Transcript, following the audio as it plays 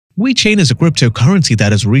VeChain is a cryptocurrency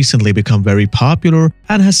that has recently become very popular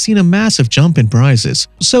and has seen a massive jump in prices.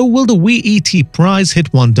 So will the VET price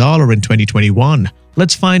hit $1 in 2021?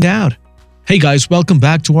 Let's find out. Hey guys, welcome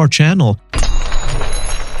back to our channel.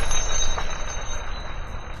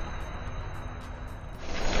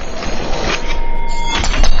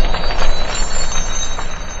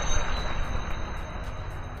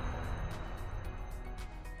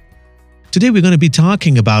 Today we're going to be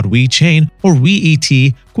talking about VeChain or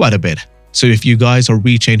VET quite a bit. So if you guys are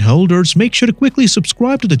VeChain holders, make sure to quickly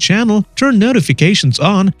subscribe to the channel, turn notifications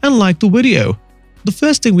on, and like the video. The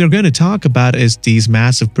first thing we're going to talk about is these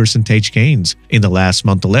massive percentage gains. In the last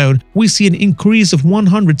month alone, we see an increase of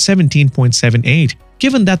 117.78.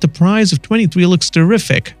 Given that the price of 23 looks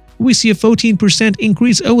terrific, we see a 14%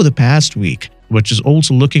 increase over the past week, which is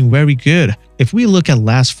also looking very good. If we look at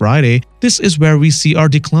last Friday, this is where we see our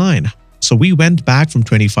decline. So we went back from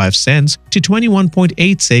 25 cents to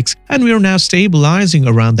 21.86 and we are now stabilizing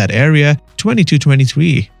around that area,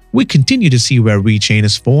 22.23. We continue to see where VeChain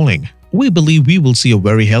is falling. We believe we will see a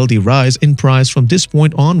very healthy rise in price from this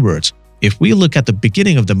point onwards. If we look at the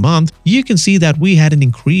beginning of the month, you can see that we had an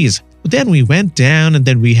increase, but then we went down and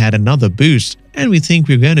then we had another boost, and we think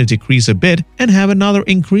we're going to decrease a bit and have another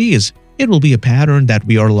increase. It will be a pattern that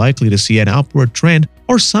we are likely to see an upward trend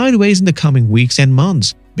or sideways in the coming weeks and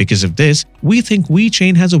months. Because of this, we think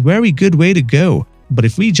VeChain has a very good way to go. But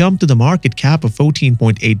if we jump to the market cap of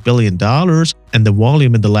 $14.8 billion and the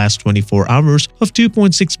volume in the last 24 hours of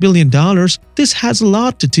 $2.6 billion, this has a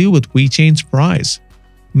lot to do with VeChain's price.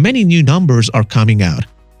 Many new numbers are coming out,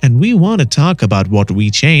 and we want to talk about what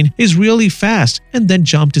VeChain is really fast and then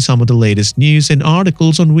jump to some of the latest news and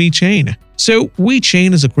articles on VeChain. So,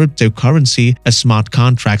 VeChain is a cryptocurrency, a smart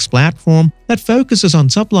contracts platform that focuses on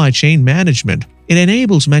supply chain management. It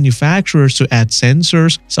enables manufacturers to add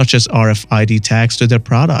sensors such as RFID tags to their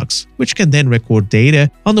products, which can then record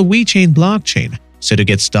data on the VeChain blockchain. So to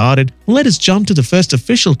get started, let us jump to the first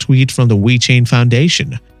official tweet from the VeChain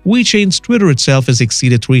Foundation. VeChain's Twitter itself has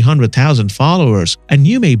exceeded 300,000 followers, and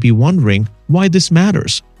you may be wondering why this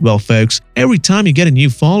matters. Well folks, every time you get a new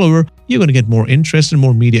follower, you're going to get more interest and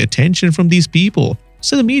more media attention from these people.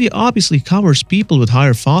 So the media obviously covers people with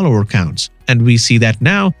higher follower counts. And we see that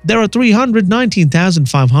now there are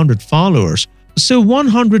 319,500 followers. So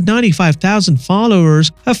 195,000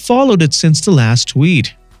 followers have followed it since the last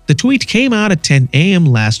tweet. The tweet came out at 10 a.m.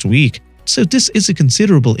 last week. So this is a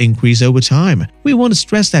considerable increase over time. We want to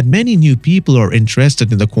stress that many new people are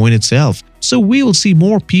interested in the coin itself. So we will see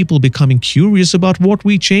more people becoming curious about what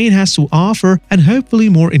VeChain has to offer and hopefully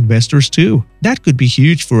more investors too. That could be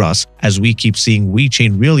huge for us as we keep seeing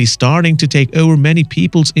VeChain really starting to take over many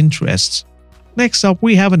people's interests. Next up,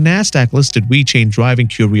 we have a Nasdaq-listed VeChain driving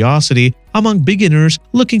curiosity among beginners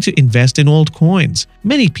looking to invest in altcoins.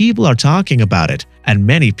 Many people are talking about it, and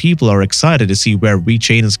many people are excited to see where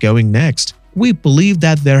VeChain is going next. We believe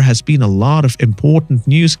that there has been a lot of important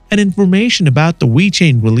news and information about the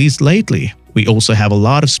VeChain released lately. We also have a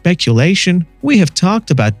lot of speculation. We have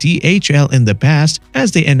talked about DHL in the past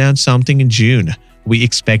as they announced something in June. We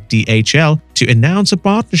expect DHL to announce a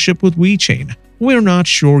partnership with VeChain. We're not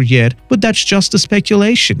sure yet, but that's just a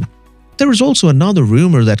speculation. There is also another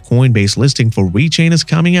rumor that Coinbase listing for VeChain is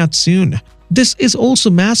coming out soon. This is also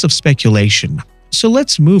massive speculation. So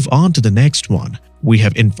let's move on to the next one. We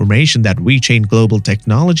have information that VeChain Global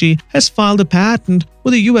Technology has filed a patent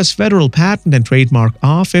with the U.S. Federal Patent and Trademark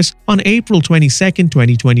Office on April 22,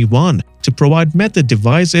 2021 to provide method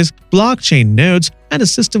devices, blockchain nodes, and a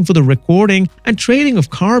system for the recording and trading of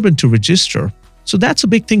carbon to register. So that's a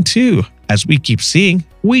big thing too. As we keep seeing,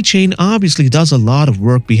 VeChain obviously does a lot of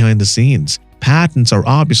work behind the scenes. Patents are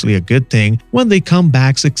obviously a good thing when they come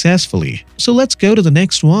back successfully. So let's go to the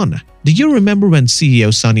next one. Do you remember when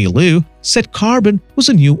CEO Sunny Liu said carbon was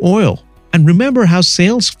a new oil? And remember how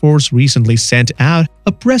Salesforce recently sent out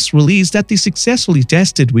a press release that they successfully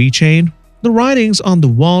tested VeChain? The writings on the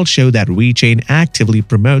wall show that VeChain actively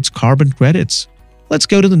promotes carbon credits. Let's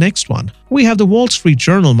go to the next one. We have the Wall Street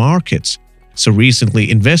Journal markets. So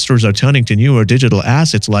recently, investors are turning to newer digital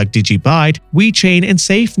assets like DigiByte, VeChain, and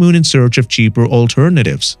SafeMoon in search of cheaper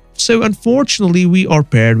alternatives. So unfortunately, we are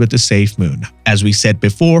paired with the SafeMoon. As we said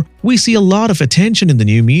before, we see a lot of attention in the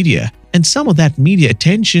new media, and some of that media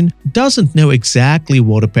attention doesn't know exactly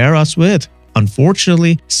what to pair us with.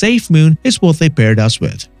 Unfortunately, SafeMoon is what they paired us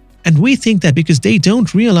with. And we think that because they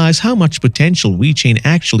don't realize how much potential VeChain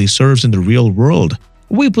actually serves in the real world.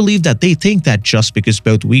 We believe that they think that just because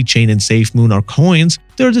both VeChain and SafeMoon are coins,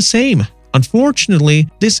 they're the same. Unfortunately,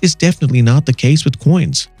 this is definitely not the case with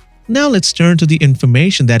coins. Now let's turn to the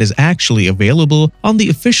information that is actually available on the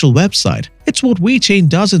official website. It's what VeChain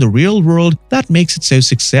does in the real world that makes it so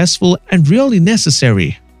successful and really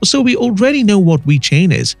necessary. So we already know what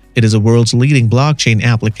VeChain is. It is the world's leading blockchain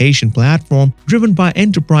application platform driven by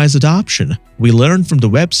enterprise adoption. We learned from the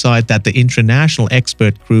website that the international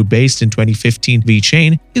expert crew based in 2015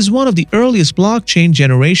 VeChain is one of the earliest blockchain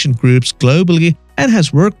generation groups globally and has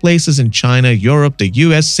workplaces in China, Europe, the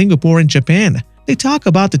US, Singapore, and Japan. They talk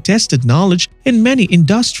about the tested knowledge in many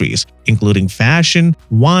industries, including fashion,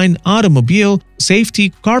 wine, automobile, safety,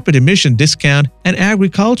 carpet emission discount, and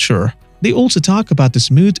agriculture. They also talk about the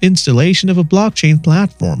smooth installation of a blockchain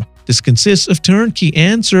platform. This consists of turnkey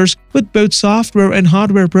answers with both software and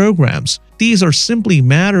hardware programs. These are simply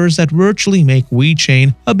matters that virtually make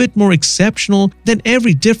VeChain a bit more exceptional than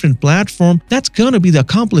every different platform that's gonna be the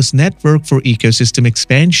accomplice network for ecosystem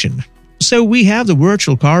expansion. So we have the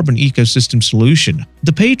virtual carbon ecosystem solution,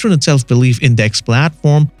 the Patron self-belief index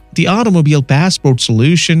platform, the automobile passport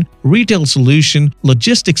solution, retail solution,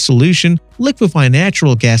 logistics solution, liquefy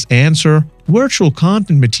natural gas answer, virtual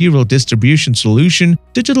content material distribution solution,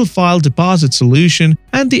 digital file deposit solution,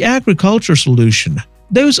 and the agriculture solution.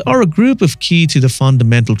 Those are a group of key to the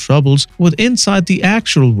fundamental troubles with inside the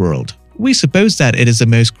actual world. We suppose that it is the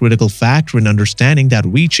most critical factor in understanding that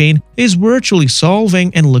VeChain is virtually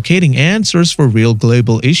solving and locating answers for real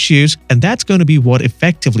global issues, and that's going to be what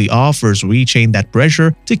effectively offers VeChain that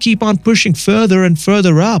pressure to keep on pushing further and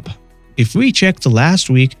further up. If we check the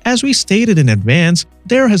last week, as we stated in advance,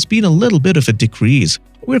 there has been a little bit of a decrease.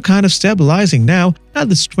 We're kind of stabilizing now at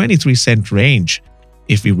this 23-cent range.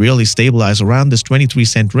 If we really stabilize around this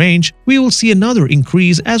 23-cent range, we will see another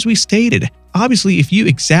increase as we stated. Obviously, if you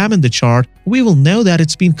examine the chart, we will know that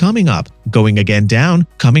it's been coming up, going again down,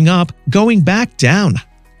 coming up, going back down.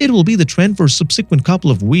 It will be the trend for a subsequent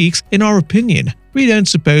couple of weeks in our opinion. We don't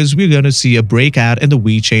suppose we're going to see a breakout in the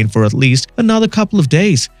VeChain for at least another couple of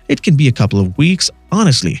days. It can be a couple of weeks,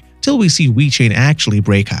 honestly, till we see VeChain actually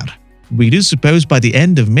break out. We do suppose by the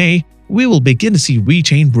end of May, we will begin to see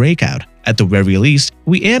VeChain breakout. At the very least,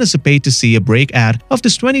 we anticipate to see a breakout of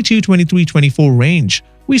this 22, 23, 24 range.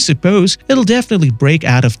 We suppose it'll definitely break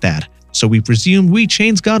out of that, so we presume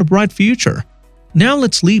VeChain's got a bright future. Now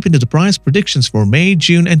let's leap into the price predictions for May,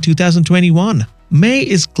 June, and 2021. May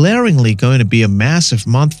is glaringly going to be a massive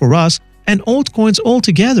month for us and altcoins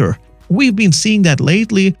altogether. We've been seeing that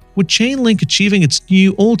lately, with Chainlink achieving its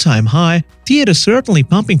new all-time high, Theater certainly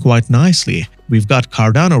pumping quite nicely. We've got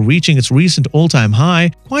Cardano reaching its recent all-time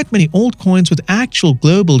high. Quite many altcoins with actual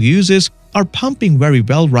global users are pumping very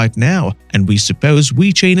well right now, and we suppose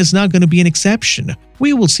VeChain is not going to be an exception.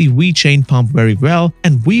 We will see VeChain pump very well,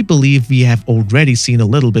 and we believe we have already seen a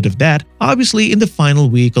little bit of that, obviously in the final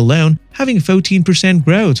week alone, having 14%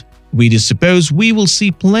 growth. We do suppose we will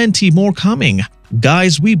see plenty more coming.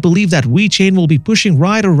 Guys, we believe that VeChain will be pushing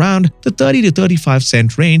right around the 30 to 35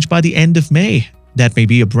 cent range by the end of May. That may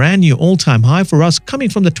be a brand new all-time high for us coming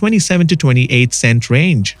from the 27 to 28 cent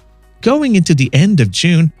range. Going into the end of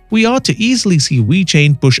June, we ought to easily see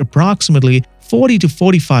VeChain push approximately 40 to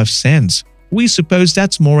 45 cents. We suppose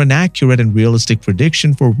that's more an accurate and realistic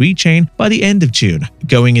prediction for VeChain by the end of June.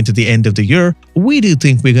 Going into the end of the year, we do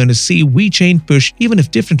think we're going to see VeChain push even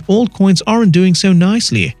if different altcoins aren't doing so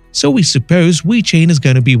nicely. So we suppose VeChain is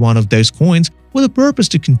going to be one of those coins with a purpose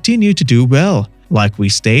to continue to do well. Like we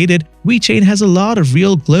stated, VeChain has a lot of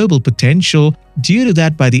real global potential. Due to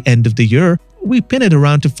that, by the end of the year, we pin it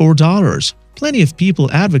around to $4. Plenty of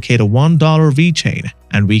people advocate a $1 VeChain,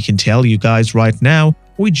 and we can tell you guys right now,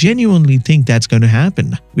 we genuinely think that's going to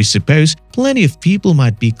happen. We suppose plenty of people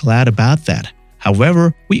might be glad about that.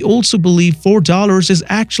 However, we also believe $4 is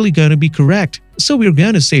actually going to be correct, so we're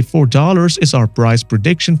going to say $4 is our price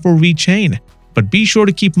prediction for VeChain. But be sure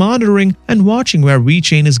to keep monitoring and watching where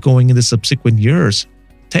VeChain is going in the subsequent years.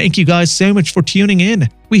 Thank you guys so much for tuning in.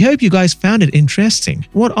 We hope you guys found it interesting.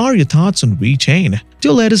 What are your thoughts on VeChain?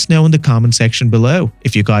 Do let us know in the comment section below.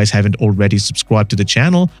 If you guys haven't already subscribed to the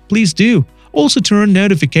channel, please do. Also turn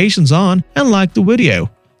notifications on and like the video.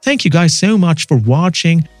 Thank you guys so much for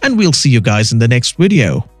watching, and we'll see you guys in the next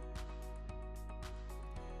video.